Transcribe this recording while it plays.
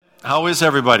How is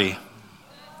everybody?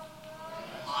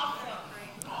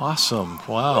 Awesome.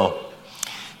 Wow.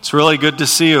 It's really good to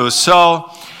see you. So,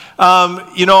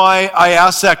 I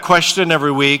ask that question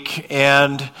every week,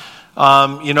 and,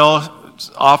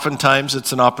 oftentimes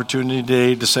it's an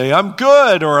opportunity to say, I'm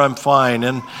good or I'm fine.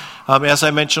 And as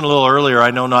I mentioned a little earlier,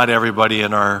 I know not everybody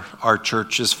in our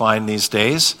church is fine these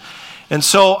days. And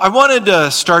so I wanted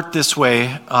to start this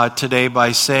way today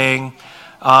by saying,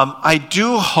 I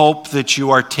do hope that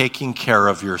you are taking care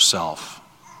of yourself.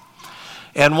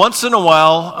 And once in a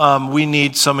while, we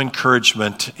need some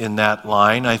encouragement in that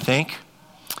line, I think.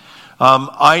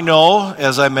 I know,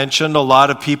 as I mentioned, a lot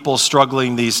of people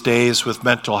struggling these days with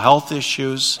mental health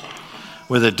issues,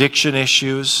 with addiction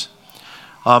issues.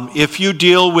 If you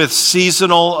deal with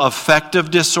seasonal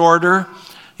affective disorder,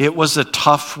 it was a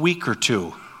tough week or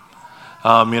two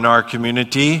in our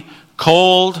community.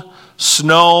 Cold,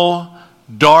 snow,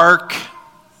 dark.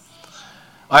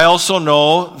 I also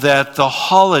know that the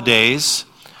holidays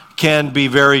can be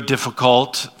very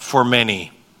difficult for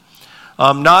many.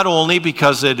 Not only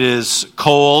because it is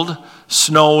cold,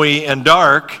 snowy, and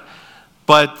dark,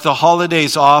 but the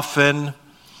holidays often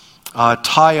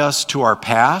tie us to our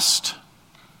past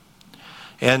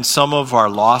and some of our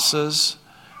losses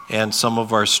and some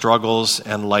of our struggles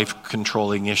and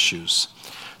life-controlling issues.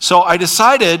 So I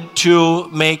decided to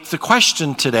make the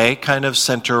question today kind of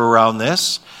center around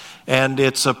this, and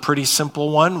it's a pretty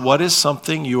simple one. What is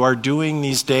something you are doing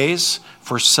these days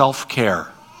for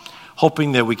self-care?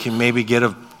 Hoping that we can maybe get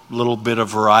a little bit of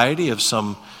variety of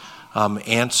some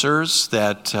answers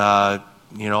that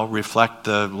reflect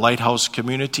the Lighthouse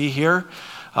community here.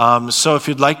 So if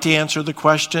you'd like to answer the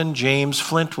question, James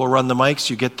Flint will run the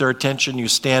mics. You get their attention, you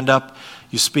stand up,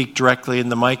 you speak directly in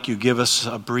the mic, you give us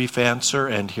a brief answer,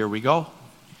 and here we go.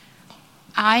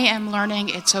 I am learning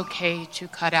it's okay to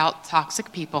cut out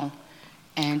toxic people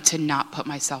and to not put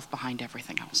myself behind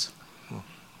everything else.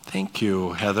 Thank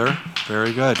you, Heather.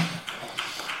 Very good.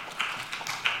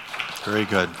 Very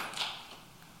good.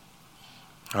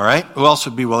 All right. Who else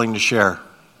would be willing to share?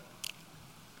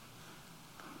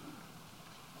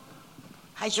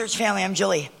 Hi, church family. I'm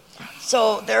Julie.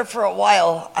 So there for a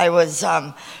while, I was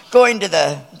going to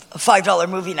the $5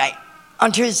 movie night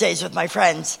on Tuesdays with my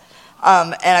friends.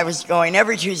 And I was going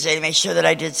every Tuesday to make sure that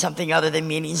I did something other than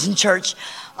meetings in church.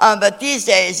 But these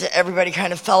days, everybody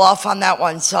kind of fell off on that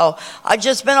one. So I've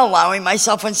just been allowing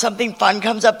myself, when something fun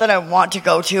comes up that I want to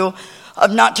go to,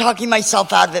 of not talking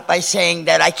myself out of it by saying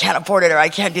that I can't afford it or I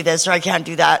can't do this or I can't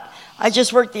do that. I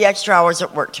just work the extra hours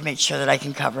at work to make sure that I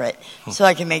can cover it so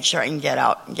I can make sure I can get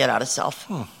out of self.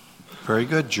 Very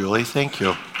good, Julie. Thank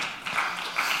you.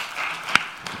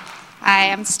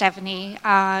 Hi, I'm Stephanie.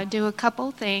 Do a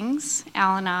couple things,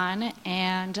 Al-Anon,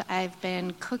 and I've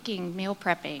been cooking, meal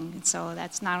prepping. So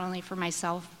that's not only for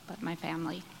myself, but my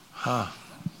family.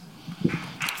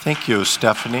 Thank you,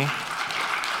 Stephanie.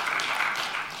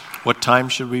 What time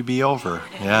should we be over?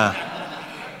 Yeah.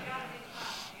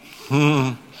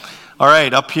 All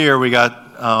right, up here we got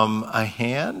a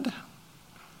hand.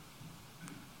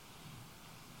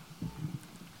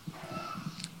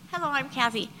 Hello, I'm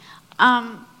Kathy.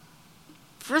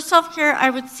 For self-care, I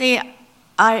would say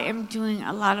I am doing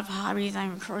a lot of hobbies.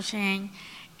 I'm crocheting,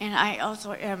 and I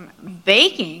also am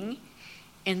baking,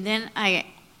 and then I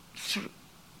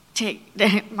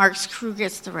take Mark's crew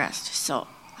gets the rest, so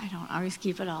I don't always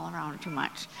keep it all around too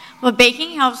much. But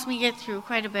baking helps me get through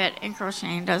quite a bit, and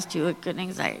crocheting does too, a good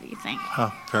anxiety thing.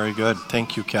 Very good.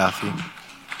 Thank you, Kathy.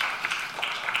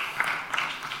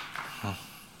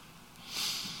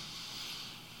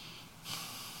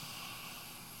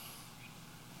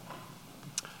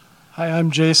 Hi,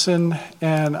 I'm Jason,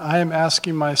 and I am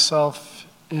asking myself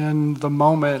in the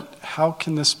moment, how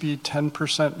can this be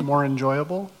 10% more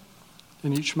enjoyable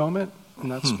in each moment?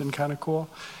 And that's been kind of cool.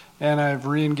 And I've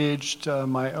re-engaged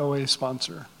my OA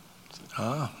sponsor.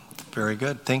 Very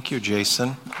good. Thank you,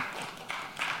 Jason.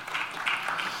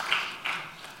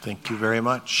 Thank you very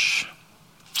much.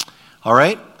 All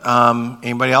right.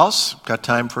 Anybody else? Got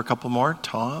time for a couple more?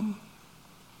 Tom?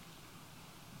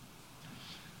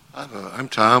 I'm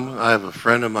Tom. I have a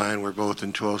friend of mine. We're both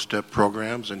in 12-step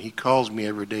programs, and he calls me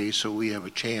every day so we have a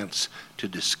chance to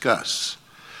discuss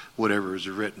whatever is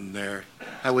written there.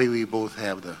 That way we both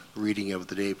have the reading of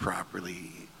the day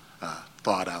properly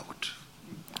thought out.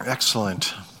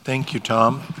 Excellent. Thank you,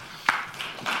 Tom.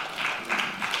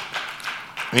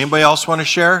 Anybody else want to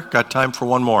share? Got time for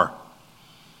one more.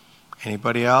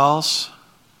 Anybody else?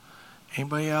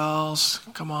 Anybody else?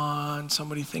 Come on.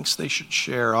 Somebody thinks they should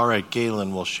share. All right,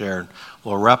 Galen will share.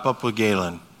 We'll wrap up with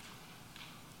Galen.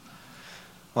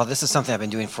 Well, this is something I've been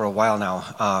doing for a while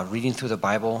now, reading through the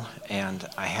Bible, and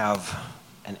I have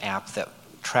an app that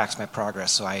tracks my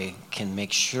progress so I can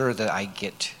make sure that I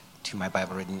get to my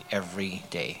Bible reading every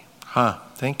day.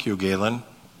 Thank you, Galen.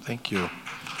 Thank you.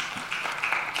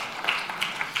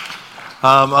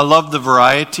 I love the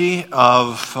variety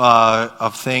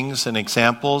of things and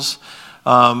examples.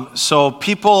 So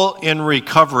people in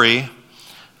recovery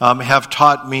have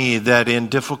taught me that in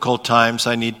difficult times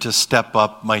I need to step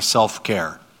up my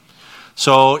self-care.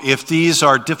 So if these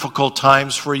are difficult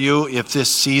times for you, if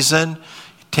this season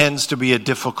tends to be a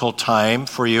difficult time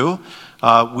for you,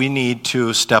 we need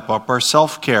to step up our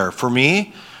self-care. For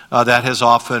me, that has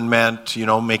often meant,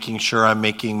 making sure I'm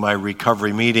making my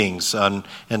recovery meetings and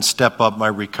step up my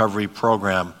recovery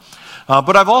program.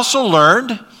 But I've also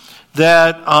learned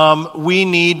that we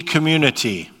need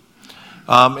community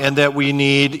and that we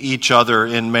need each other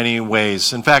in many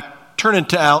ways. In fact, turn and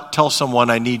tell someone,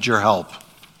 I need your help.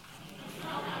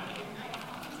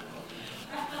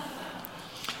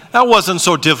 That wasn't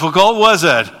so difficult, was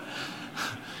it?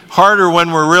 Harder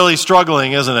when we're really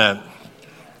struggling, isn't it?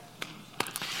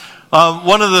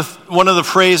 One of the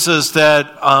phrases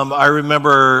that I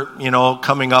remember,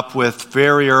 coming up with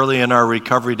very early in our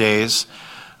recovery days,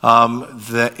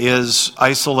 that is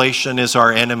isolation is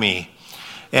our enemy,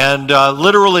 and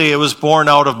literally it was born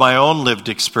out of my own lived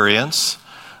experience,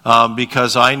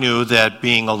 because I knew that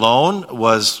being alone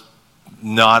was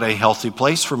not a healthy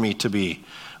place for me to be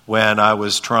when I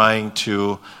was trying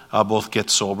to both get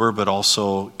sober but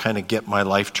also kind of get my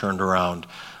life turned around.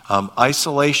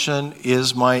 Isolation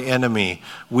is my enemy.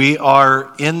 We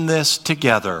are in this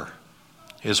together,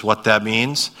 is what that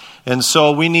means. And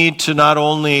so we need to not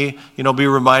only, be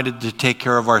reminded to take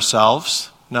care of ourselves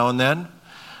now and then,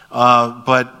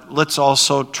 but let's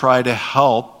also try to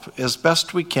help as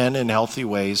best we can in healthy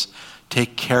ways,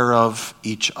 take care of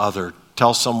each other.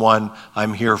 Tell someone,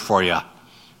 I'm here for you.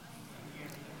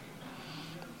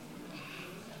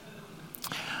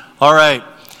 All right.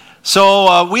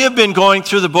 So we have been going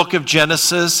through the book of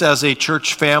Genesis as a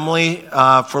church family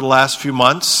for the last few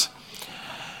months.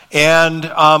 And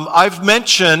I've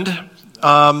mentioned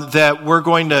that we're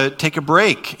going to take a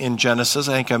break in Genesis.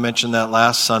 I think I mentioned that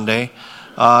last Sunday,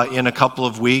 in a couple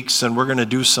of weeks. And we're going to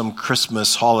do some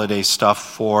Christmas holiday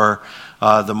stuff for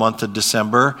the month of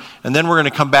December. And then we're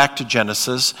going to come back to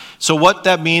Genesis. So what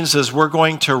that means is we're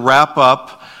going to wrap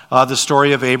up the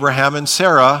story of Abraham and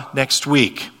Sarah next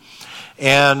week.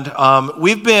 And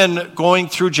we've been going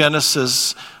through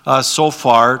Genesis so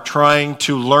far, trying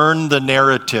to learn the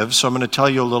narrative. So I'm going to tell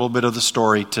you a little bit of the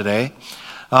story today.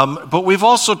 But we've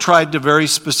also tried to very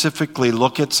specifically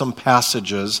look at some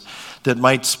passages that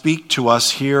might speak to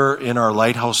us here in our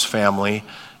Lighthouse family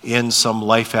in some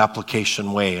life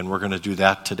application way. And we're going to do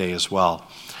that today as well.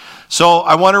 So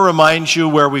I want to remind you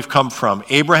where we've come from.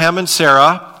 Abraham and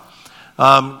Sarah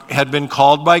had been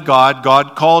called by God.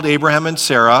 God called Abraham and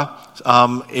Sarah,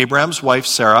 Abraham's wife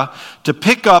Sarah, to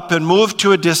pick up and move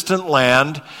to a distant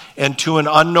land and to an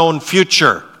unknown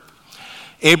future.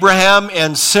 Abraham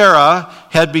and Sarah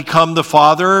had become the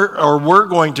father, or were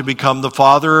going to become the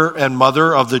father and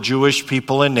mother of the Jewish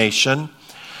people and nation.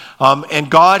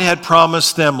 And God had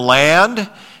promised them land.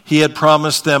 He had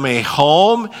promised them a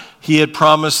home. He had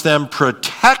promised them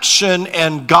protection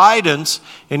and guidance.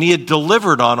 And he had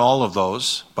delivered on all of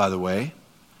those, by the way.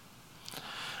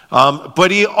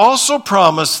 But he also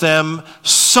promised them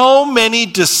so many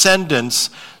descendants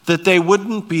that they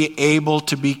wouldn't be able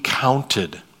to be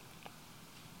counted.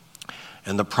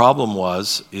 And the problem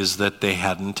is that they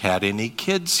hadn't had any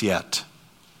kids yet.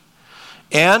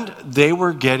 And they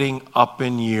were getting up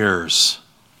in years.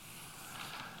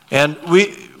 And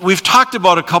we've talked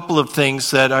about a couple of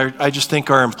things that I just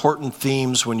think are important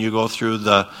themes when you go through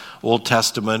the Old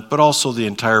Testament, but also the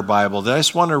entire Bible that I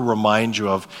just want to remind you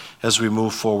of as we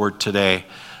move forward today.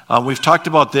 We've talked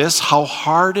about this, how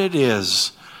hard it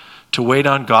is to wait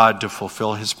on God to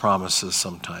fulfill his promises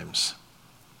sometimes.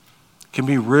 It can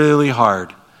be really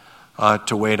hard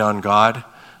to wait on God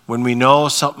when we know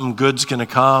something good's going to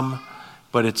come,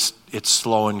 but it's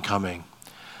slow in coming.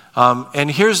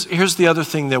 And here's the other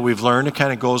thing that we've learned. It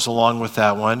kind of goes along with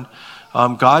that one.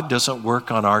 God doesn't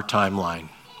work on our timeline.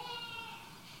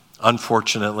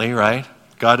 Unfortunately, right?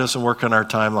 God doesn't work on our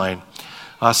timeline.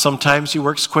 Sometimes he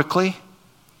works quickly,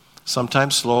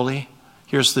 sometimes slowly.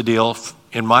 Here's the deal.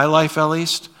 In my life, at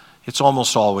least, it's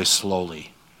almost always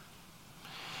slowly.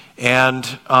 And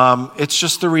it's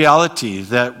just the reality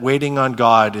that waiting on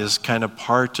God is kind of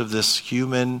part of this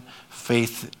human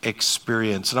faith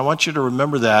experience. And I want you to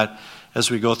remember that as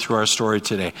we go through our story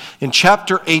today. In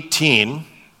chapter 18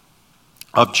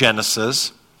 of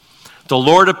Genesis, the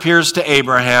Lord appears to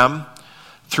Abraham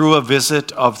through a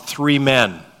visit of three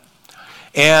men.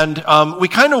 And we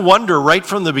kind of wonder right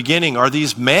from the beginning, are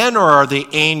these men or are they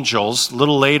angels? A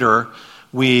little later,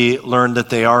 we learn that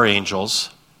they are angels.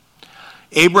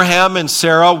 Abraham and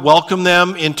Sarah welcome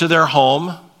them into their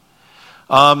home.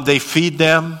 They feed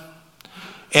them.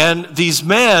 And these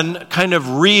men kind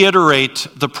of reiterate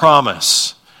the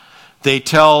promise. They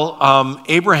tell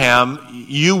Abraham,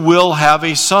 you will have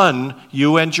a son,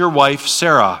 you and your wife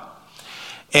Sarah.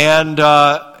 And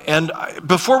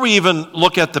before we even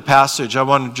look at the passage, I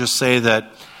want to just say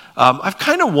that I've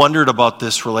kind of wondered about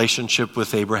this relationship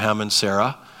with Abraham and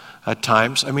Sarah at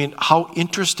times. I mean, how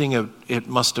interesting it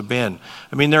must have been.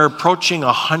 I mean, they're approaching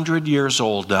 100 years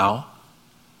old now.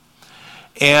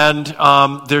 And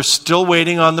they're still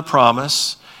waiting on the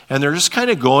promise. And they're just kind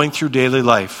of going through daily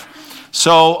life.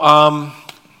 So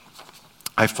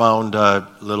I found a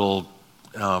little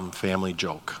family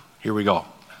joke. Here we go.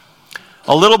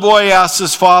 A little boy asks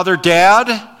his father,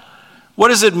 Dad, what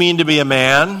does it mean to be a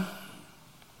man?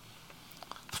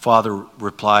 The father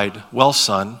replied, well,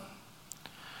 son,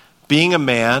 being a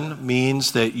man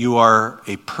means that you are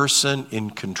a person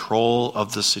in control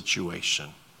of the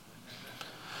situation.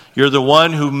 You're the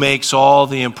one who makes all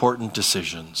the important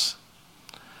decisions.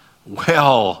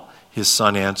 Well, his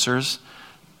son answers,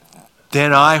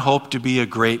 then I hope to be a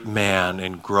great man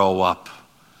and grow up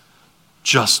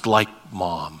just like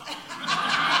Mom.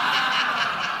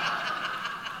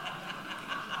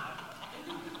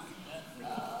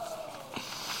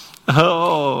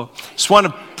 Oh, just want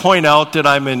to point out that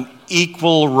I'm an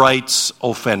equal rights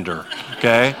offender,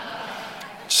 okay?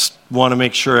 Just want to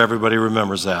make sure everybody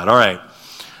remembers that. All right.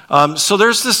 So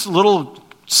there's this little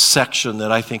section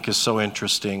that I think is so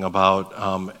interesting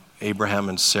about Abraham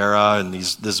and Sarah and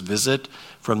this visit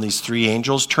from these three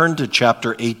angels. Turn to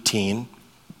chapter 18.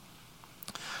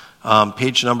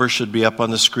 Page number should be up on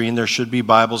the screen. There should be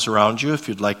Bibles around you if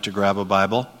you'd like to grab a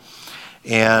Bible.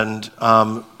 And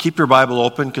keep your Bible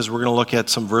open because we're going to look at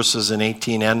some verses in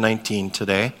 18 and 19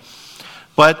 today.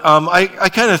 But I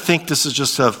kind of think this is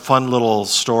just a fun little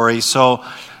story. So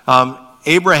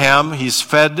Abraham, he's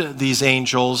fed these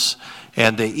angels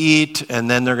and they eat,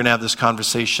 and then they're going to have this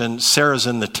conversation. Sarah's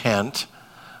in the tent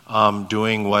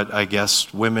doing what I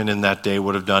guess women in that day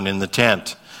would have done in the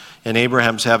tent. And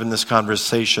Abraham's having this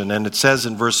conversation. And it says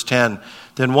in verse 10,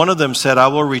 then one of them said, I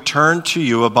will return to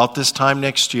you about this time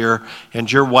next year,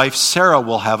 and your wife Sarah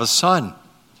will have a son.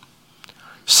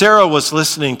 Sarah was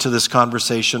listening to this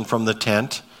conversation from the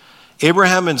tent.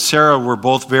 Abraham and Sarah were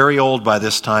both very old by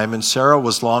this time, and Sarah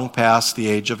was long past the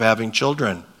age of having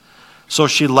children. So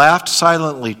she laughed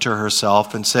silently to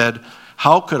herself and said,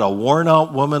 how could a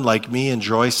worn-out woman like me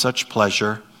enjoy such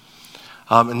pleasure?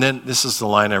 And then this is the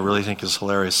line I really think is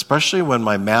hilarious, especially when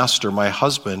my master, my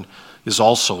husband, is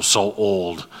also so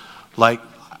old. Like,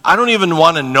 I don't even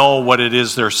want to know what it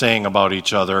is they're saying about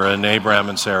each other, and Abraham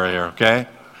and Sarah here, okay?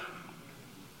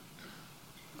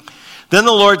 Then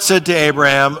the Lord said to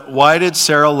Abraham, why did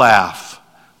Sarah laugh?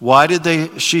 Why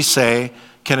did she say,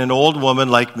 can an old woman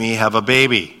like me have a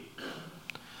baby?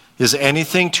 Is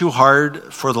anything too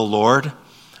hard for the Lord?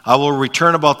 I will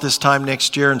return about this time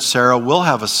next year, and Sarah will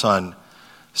have a son.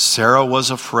 Sarah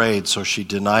was afraid, so she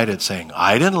denied it, saying,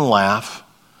 I didn't laugh.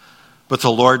 But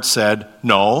the Lord said,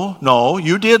 no,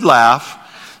 you did laugh.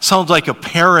 Sounds like a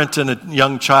parent and a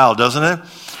young child, doesn't it?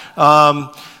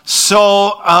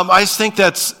 So I think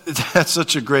that's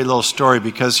such a great little story,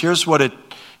 because we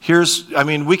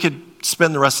could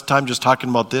spend the rest of the time just talking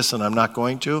about this, and I'm not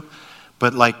going to,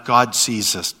 but like God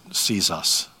sees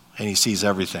us, and he sees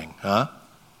everything, huh?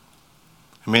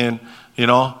 I mean,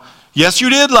 yes, you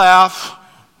did laugh.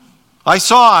 I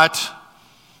saw it.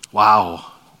 Wow.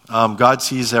 God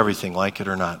sees everything, like it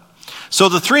or not. So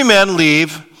the three men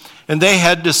leave, and they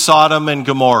head to Sodom and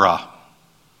Gomorrah.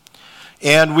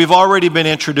 And we've already been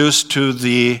introduced to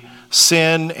the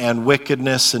sin and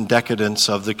wickedness and decadence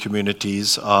of the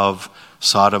communities of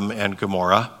Sodom and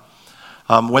Gomorrah.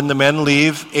 When the men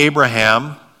leave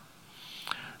Abraham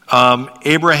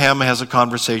has a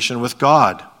conversation with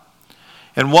God.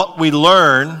 And what we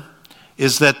learn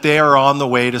is that they are on the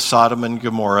way to Sodom and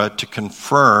Gomorrah to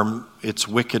confirm its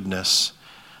wickedness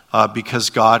because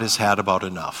God has had about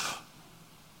enough.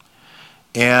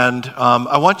 And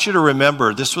I want you to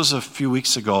remember, this was a few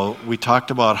weeks ago, we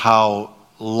talked about how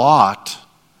Lot,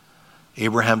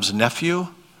 Abraham's nephew,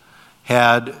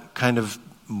 had kind of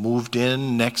moved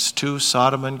in next to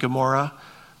Sodom and Gomorrah.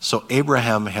 So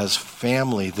Abraham has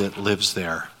family that lives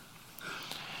there.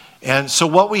 And so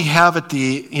what we have at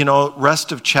the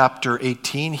rest of chapter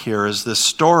 18 here is the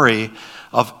story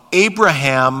of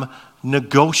Abraham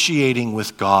negotiating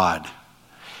with God.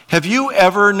 Have you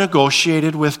ever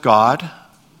negotiated with God?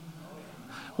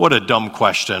 What a dumb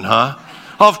question, huh?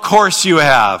 Of course you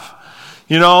have.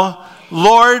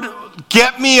 Lord,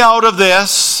 get me out of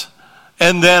this,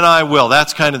 and then I will.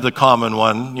 That's kind of the common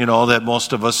one, that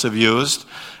most of us have used.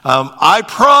 I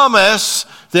promise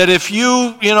that if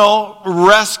you,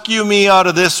 rescue me out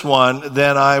of this one,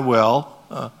 then I will.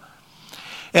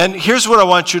 And here's what I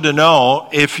want you to know.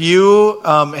 If you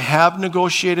have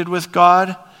negotiated with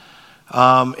God,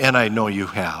 and I know you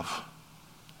have,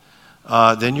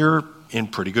 then you're in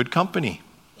pretty good company.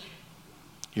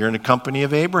 You're in the company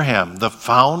of Abraham, the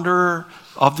founder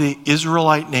of the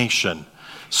Israelite nation.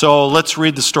 So let's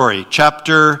read the story.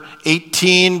 Chapter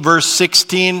 18, verse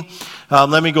 16.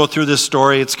 Let me go through this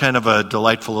story. It's kind of a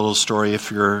delightful little story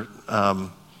if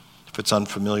it's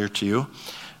unfamiliar to you.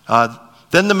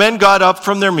 Then the men got up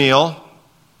from their meal.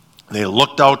 They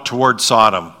looked out toward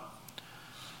Sodom.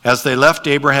 As they left,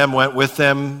 Abraham went with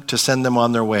them to send them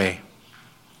on their way.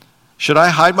 Should I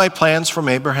hide my plans from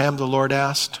Abraham, the Lord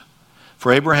asked?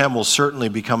 For Abraham will certainly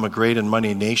become a great and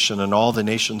mighty nation, and all the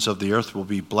nations of the earth will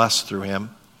be blessed through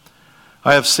him.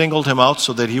 I have singled him out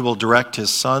so that he will direct his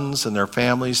sons and their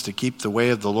families to keep the way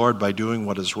of the Lord by doing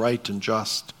what is right and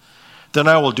just. Then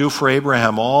I will do for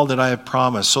Abraham all that I have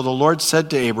promised. So the Lord said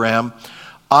to Abraham,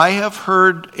 I have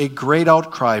heard a great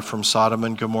outcry from Sodom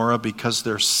and Gomorrah because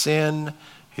their sin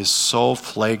is so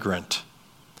flagrant.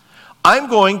 I'm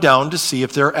going down to see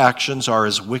if their actions are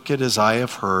as wicked as I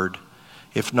have heard.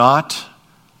 If not,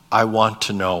 I want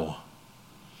to know.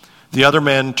 The other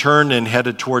men turned and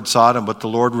headed toward Sodom, but the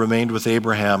Lord remained with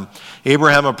Abraham.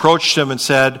 Abraham approached him and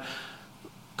said,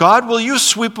 God, will you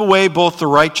sweep away both the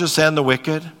righteous and the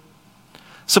wicked?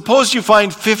 Suppose you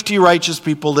find 50 righteous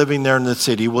people living there in the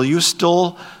city. Will you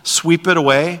still sweep it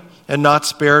away and not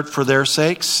spare it for their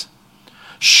sakes?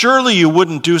 Surely you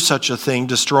wouldn't do such a thing,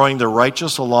 destroying the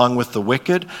righteous along with the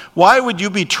wicked. Why would you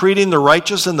be treating the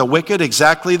righteous and the wicked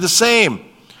exactly the same?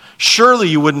 Surely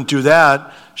you wouldn't do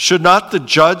that. Should not the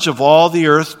judge of all the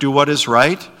earth do what is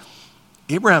right?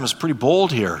 Abraham is pretty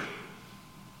bold here.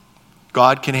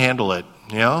 God can handle it.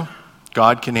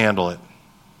 God can handle it.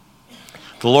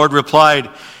 The Lord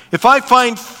replied, if I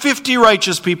find 50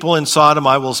 righteous people in Sodom,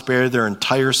 I will spare their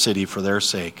entire city for their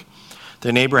sake.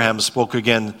 Then Abraham spoke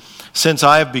again, since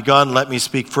I have begun, let me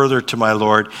speak further to my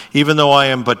Lord. Even though I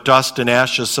am but dust and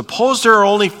ashes, suppose there are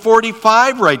only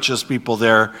 45 righteous people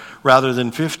there rather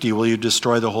than 50. Will you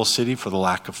destroy the whole city for the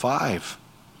lack of 5?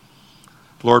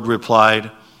 The Lord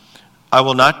replied, I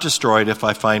will not destroy it if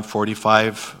I find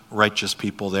 45 righteous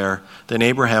people there. Then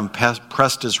Abraham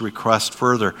pressed his request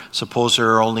further. Suppose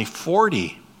there are only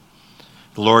 40.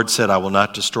 The Lord said, I will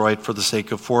not destroy it for the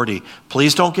sake of 40.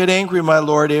 Please don't get angry, my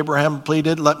Lord, Abraham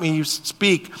pleaded. Let me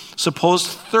speak. Suppose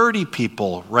 30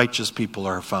 people, righteous people,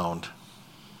 are found.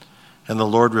 And the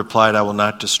Lord replied, I will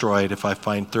not destroy it if I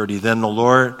find 30. Then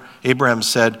Abraham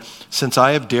said, since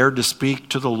I have dared to speak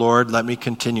to the Lord, let me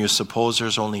continue. Suppose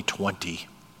there's only 20.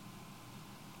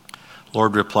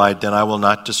 Lord replied, then I will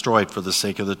not destroy it for the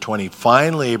sake of the 20.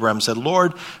 Finally, Abraham said,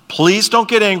 Lord, please don't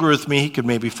get angry with me. He could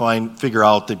maybe figure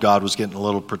out that God was getting a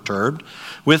little perturbed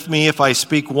with me. If I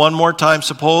speak one more time,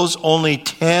 suppose only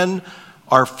 10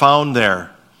 are found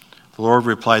there. The Lord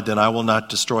replied, then I will not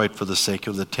destroy it for the sake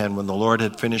of the 10. When the Lord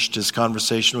had finished his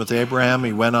conversation with Abraham,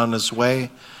 he went on his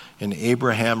way, and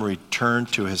Abraham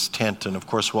returned to his tent. And of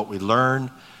course, what we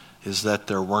learn is that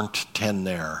there weren't 10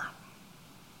 there.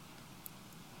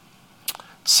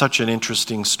 Such an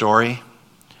interesting story.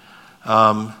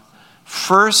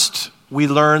 First, we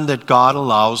learn that God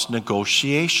allows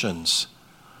negotiations.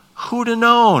 Who'd have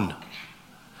known?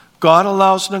 God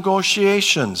allows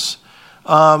negotiations.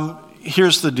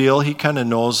 Here's the deal. He kind of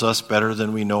knows us better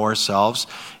than we know ourselves.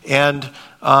 And,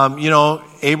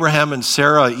 Abraham and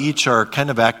Sarah each are kind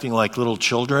of acting like little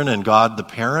children and God the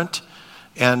parent.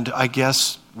 And I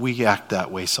guess we act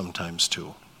that way sometimes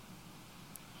too.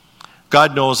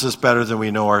 God knows us better than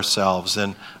we know ourselves,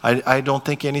 and I don't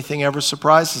think anything ever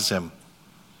surprises him.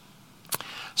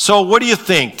 So what do you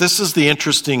think? This is the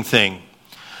interesting thing.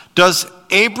 Does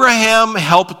Abraham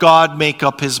help God make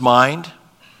up his mind?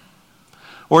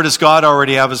 Or does God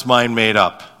already have his mind made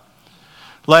up?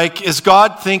 Like, is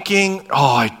God thinking,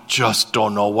 I just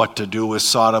don't know what to do with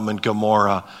Sodom and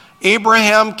Gomorrah.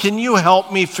 Abraham, can you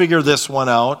help me figure this one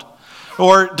out?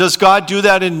 Or does God do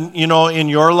that in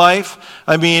your life?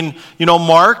 I mean,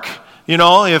 Mark,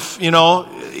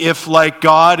 if like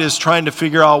God is trying to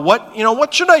figure out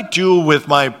what should I do with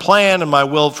my plan and my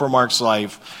will for Mark's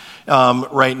life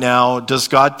right now? Does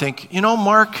God think,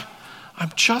 Mark,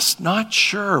 I'm just not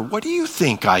sure. What do you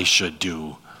think I should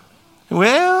do?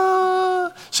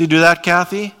 Well, so you do that,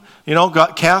 Kathy?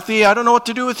 God, Kathy, I don't know what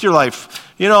to do with your life.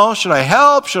 Should I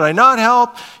help? Should I not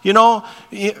help?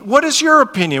 What is your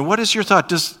opinion? What is your thought?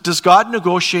 Does God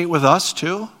negotiate with us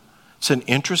too? It's an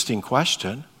interesting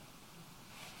question.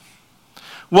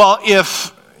 Well,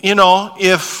 if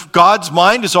God's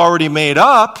mind is already made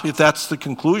up, if that's the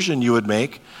conclusion you would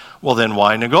make, well, then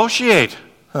why negotiate?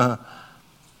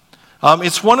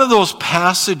 It's one of those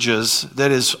passages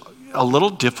that is a little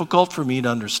difficult for me to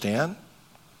understand.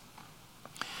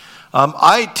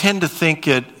 I tend to think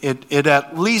it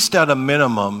at least at a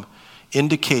minimum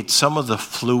indicates some of the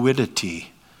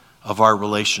fluidity of our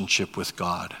relationship with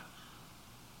God.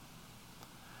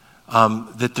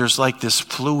 That there's like this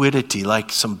fluidity,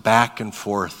 like some back and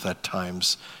forth at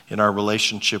times in our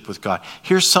relationship with God.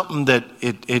 Here's something that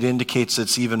it indicates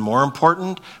that's even more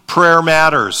important. Prayer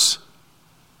matters.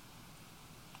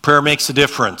 Prayer makes a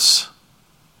difference.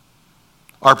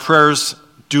 Our prayers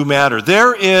do matter.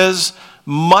 There is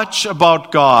much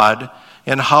about God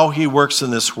and how he works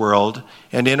in this world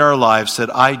and in our lives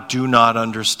that I do not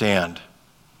understand.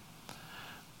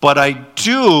 But I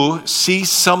do see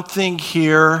something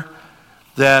here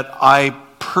that I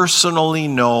personally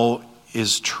know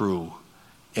is true.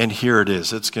 And here it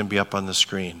is. It's going to be up on the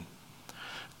screen.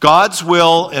 God's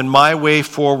will and my way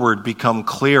forward become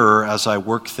clearer as I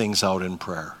work things out in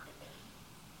prayer.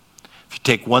 If you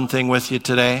take one thing with you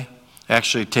today,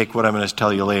 actually take what I'm going to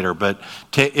tell you later, but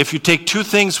if you take two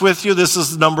things with you, this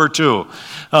is number 2.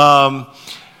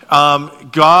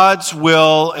 God's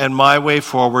will and my way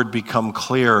forward become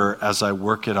clearer as I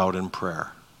work it out in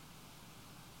prayer.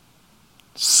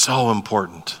 So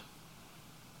important.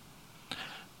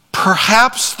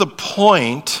 Perhaps the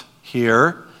point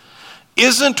here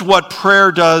isn't what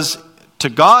prayer does to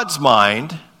God's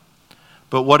mind,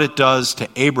 but what it does to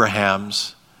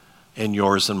Abraham's and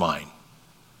yours and mine.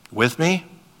 With me?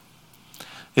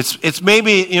 It's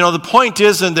maybe, the point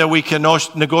isn't that we can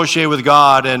negotiate with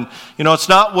God and, it's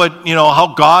not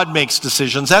how God makes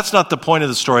decisions. That's not the point of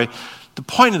the story. The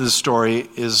point of the story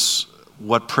is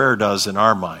what prayer does in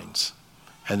our minds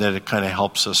and that it kind of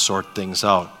helps us sort things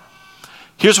out.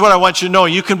 Here's what I want you to know.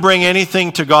 You can bring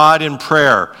anything to God in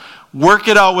prayer. Work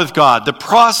it out with God. The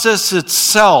process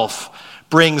itself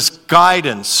brings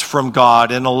guidance from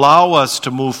God and allow us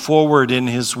to move forward in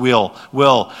his will.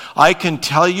 I can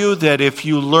tell you that if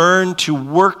you learn to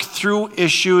work through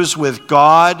issues with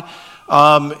God,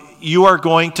 you are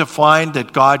going to find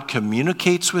that God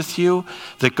communicates with you,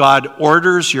 that God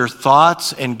orders your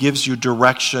thoughts and gives you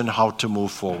direction how to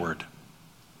move forward.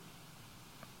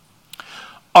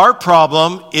 Our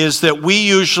problem is that we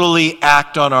usually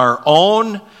act on our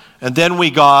own, and then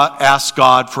we ask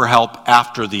God for help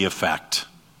after the effect.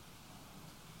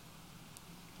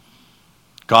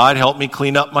 God, help me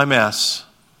clean up my mess.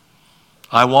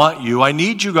 I want you. I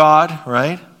need you, God,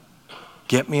 right?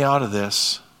 Get me out of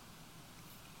this.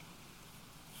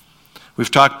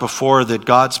 We've talked before that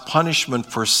God's punishment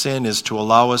for sin is to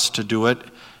allow us to do it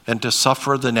and to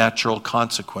suffer the natural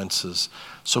consequences.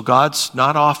 So God's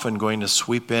not often going to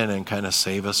sweep in and kind of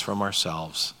save us from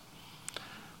ourselves.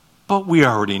 But we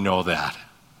already know that.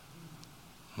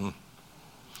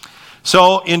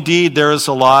 So indeed, there is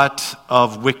a lot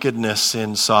of wickedness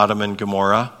in Sodom and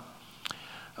Gomorrah.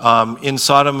 In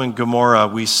Sodom and Gomorrah,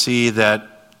 we see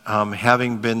that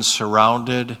having been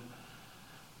surrounded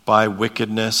by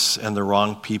wickedness and the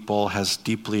wrong people has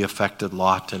deeply affected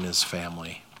Lot and his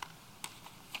family.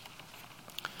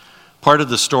 Part of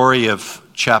the story of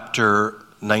chapter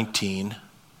 19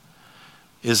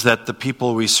 is that the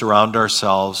people we surround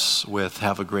ourselves with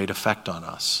have a great effect on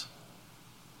us.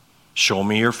 Show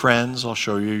me your friends, I'll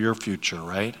show you your future,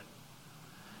 right?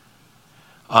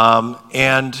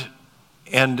 And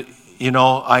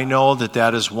I know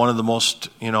that is one of the most,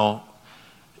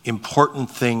 important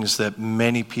things that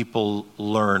many people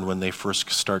learn when they first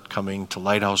start coming to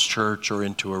Lighthouse Church or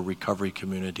into a recovery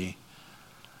community.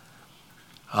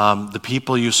 The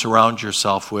people you surround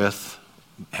yourself with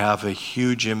have a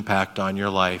huge impact on your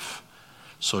life.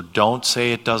 So don't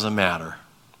say it doesn't matter.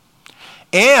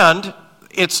 And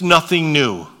it's nothing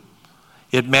new.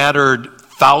 It mattered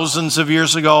thousands of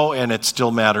years ago, and it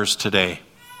still matters today.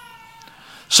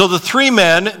 So the 3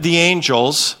 men, the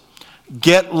angels,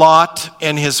 get Lot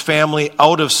and his family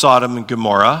out of Sodom and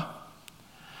Gomorrah,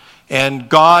 and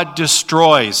God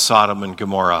destroys Sodom and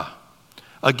Gomorrah.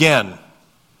 Again,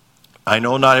 I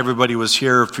know not everybody was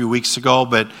here a few weeks ago,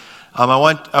 but I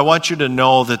want you to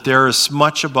know that there is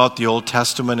much about the Old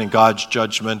Testament and God's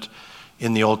judgment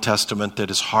in the Old Testament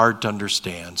that is hard to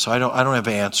understand. So I don't have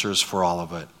answers for all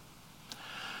of it.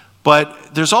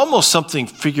 But there's almost something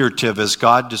figurative as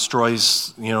God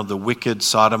destroys, the wicked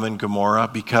Sodom and Gomorrah,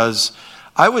 because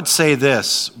I would say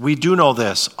this, we do know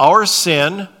this, our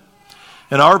sin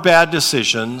and our bad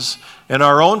decisions and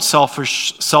our own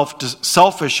selfish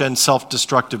and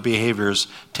self-destructive behaviors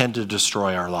tend to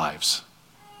destroy our lives.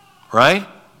 Right?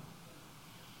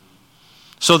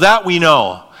 So that we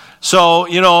know. So,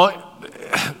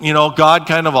 God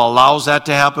kind of allows that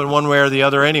to happen one way or the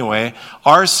other anyway.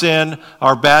 Our sin,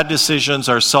 our bad decisions,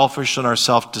 our selfish and our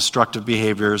self-destructive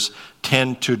behaviors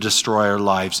tend to destroy our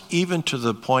lives, even to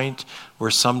the point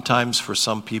where sometimes for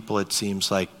some people it seems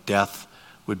like death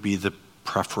would be the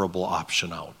preferable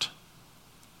option out.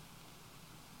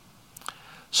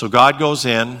 So God goes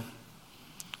in,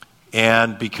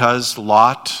 and because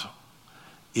Lot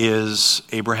is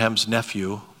Abraham's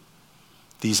nephew,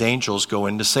 these angels go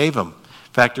in to save him.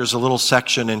 In fact, there's a little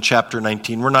section in chapter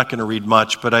 19. We're not going to read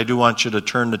much, but I do want you to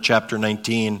turn to chapter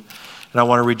 19, and I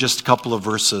want to read just a couple of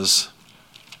verses.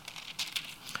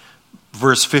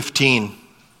 Verse 15.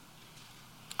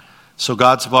 So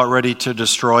God's about ready to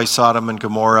destroy Sodom and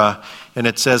Gomorrah, and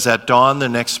it says, at dawn the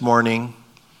next morning,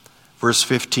 verse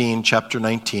 15, chapter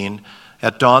 19,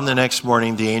 at dawn the next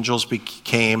morning, the angels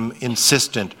became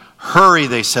insistent. Hurry,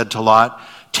 they said to Lot.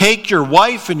 Take your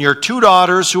wife and your 2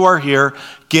 daughters who are here.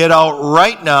 Get out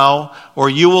right now, or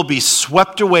you will be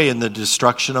swept away in the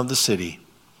destruction of the city.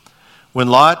 When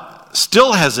Lot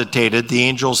still hesitated, the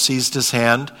angel seized his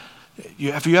hand.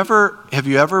 Have you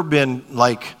ever been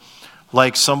like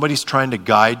somebody's trying to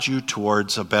guide you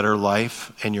towards a better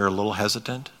life and you're a little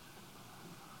hesitant?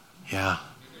 Yeah.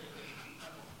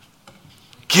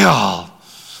 God,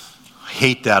 I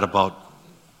hate that about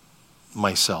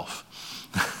myself.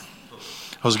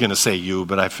 I was going to say you,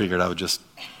 but I figured I would just...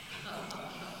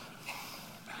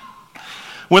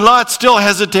 When Lot still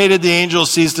hesitated, the angel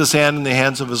seized his hand in the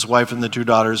hands of his wife and the 2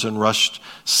 daughters and rushed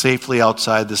safely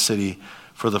outside the city.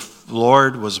 For the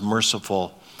Lord was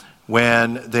merciful.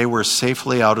 When they were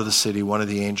safely out of the city, one of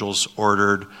the angels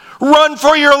ordered, run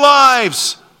for your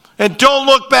lives! And don't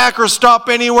look back or stop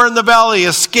anywhere in the valley.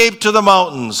 Escape to the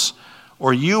mountains,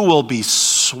 or you will be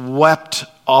swept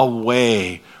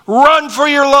away. Run for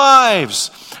your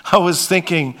lives. I was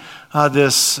thinking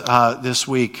this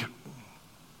week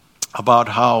about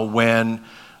how when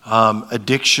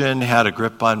addiction had a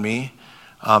grip on me,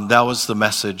 that was the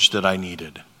message that I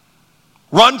needed.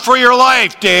 Run for your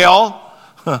life, Dale.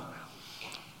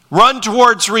 Run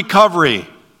towards recovery.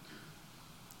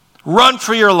 Run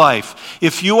for your life.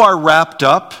 If you are wrapped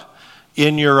up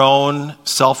in your own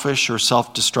selfish or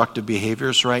self-destructive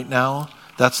behaviors right now,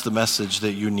 that's the message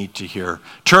that you need to hear.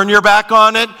 Turn your back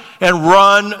on it and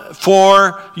run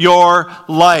for your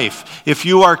life. If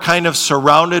you are kind of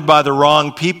surrounded by the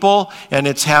wrong people and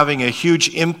it's having a huge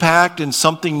impact and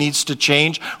something needs to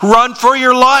change, run for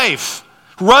your life.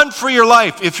 Run for your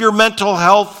life. If your mental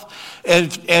health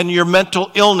and your mental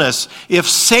illness, if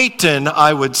Satan,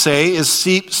 I would say, is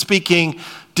speaking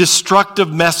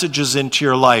destructive messages into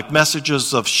your life,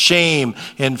 messages of shame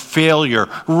and failure,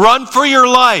 run for your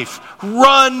life.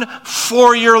 Run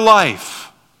for your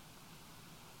life.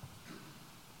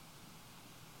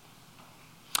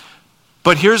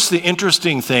 But here's the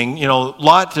interesting thing.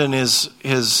 Lot and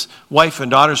his wife and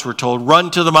daughters were told,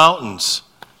 run to the mountains.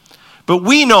 But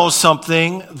we know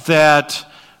something that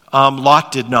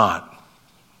Lot did not.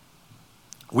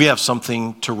 We have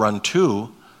something to run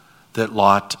to that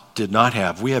Lot did not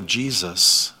have. We have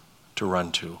Jesus to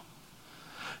run to.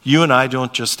 You and I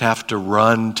don't just have to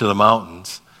run to the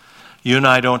mountains. You and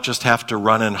I don't just have to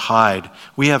run and hide.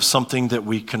 We have something that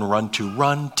we can run to.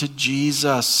 Run to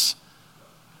Jesus.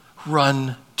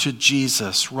 Run to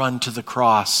Jesus. Run to the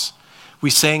cross. We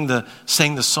sang the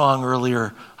song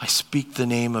earlier, I speak the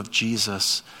name of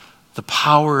Jesus. The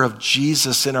power of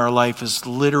Jesus in our life is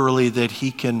literally that he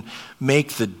can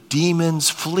make the demons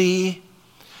flee,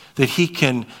 that he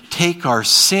can take our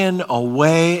sin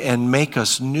away and make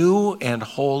us new and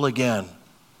whole again.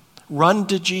 Run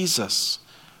to Jesus.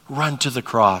 Run to the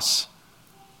cross.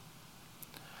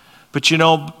 But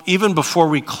even before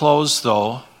we close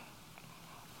though,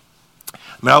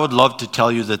 I would love to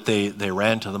tell you that they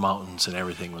ran to the mountains and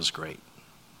everything was great.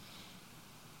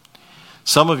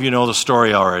 Some of you know the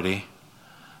story already.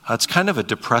 It's kind of a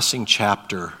depressing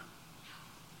chapter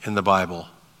in the Bible.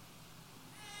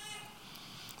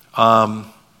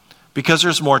 Because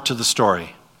there's more to the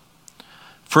story.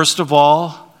 First of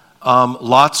all,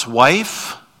 Lot's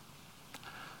wife,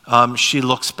 she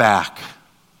looks back.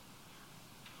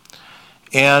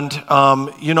 And,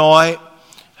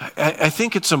 I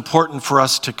think it's important for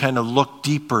us to kind of look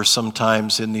deeper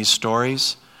sometimes in these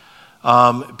stories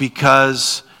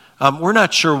because we're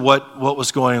not sure what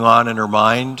was going on in her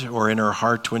mind or in her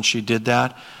heart when she did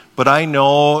that. But I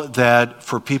know that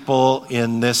for people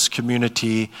in this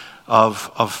community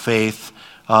of faith,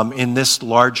 in this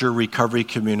larger recovery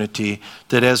community,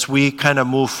 that as we kind of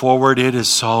move forward, it is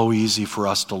so easy for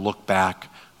us to look back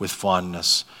with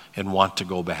fondness and want to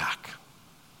go back.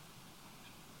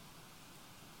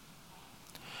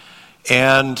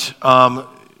 And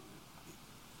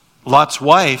Lot's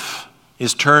wife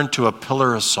is turned to a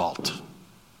pillar of salt.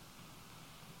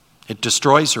 It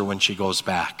destroys her when she goes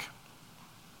back.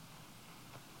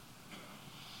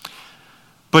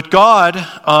 But God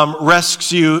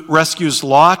rescues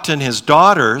Lot and his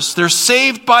daughters. They're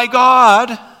saved by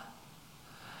God,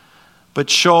 but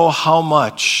show how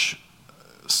much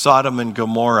Sodom and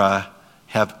Gomorrah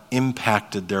have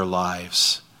impacted their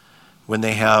lives when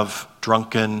they have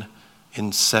drunken,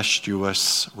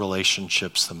 incestuous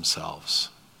relationships themselves.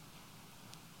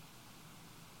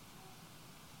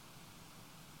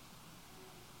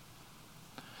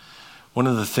 One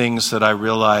of the things that I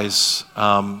realize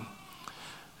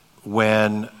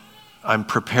when I'm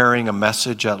preparing a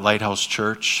message at Lighthouse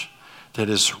Church that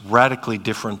is radically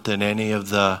different than any of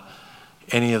the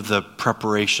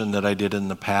preparation that I did in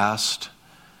the past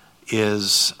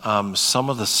is some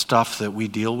of the stuff that we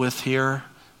deal with here,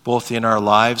 both in our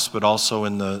lives but also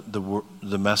in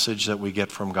the message that we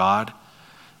get from God,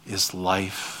 is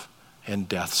life and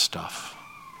death stuff.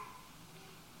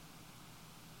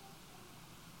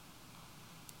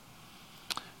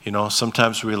 You know,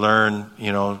 sometimes we learn,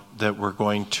 that we're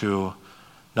going to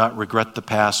not regret the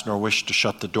past nor wish to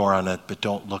shut the door on it, but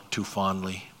don't look too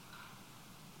fondly.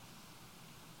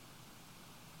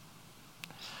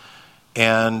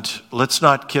 And let's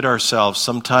not kid ourselves.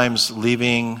 Sometimes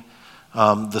leaving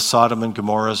the Sodom and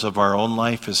Gomorrahs of our own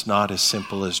life is not as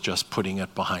simple as just putting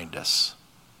it behind us.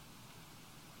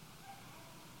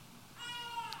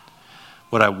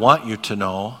 What I want you to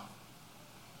know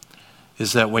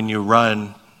is that when you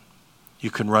run, you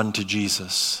can run to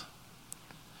Jesus.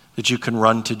 That you can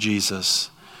run to Jesus.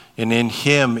 And in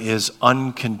Him is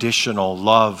unconditional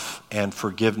love and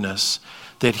forgiveness.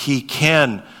 That He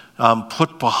can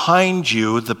put behind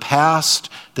you the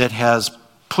past that has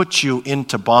put you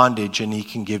into bondage, and He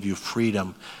can give you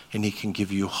freedom, and He can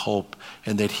give you hope,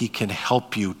 and that He can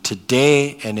help you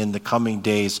today and in the coming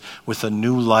days with a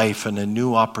new life and a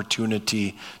new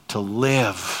opportunity to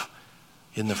live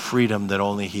in the freedom that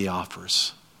only He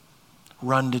offers.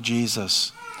 Run to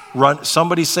Jesus. Run.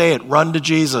 Somebody say it. Run to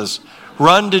Jesus.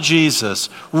 Run to Jesus.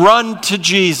 Run to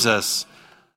Jesus.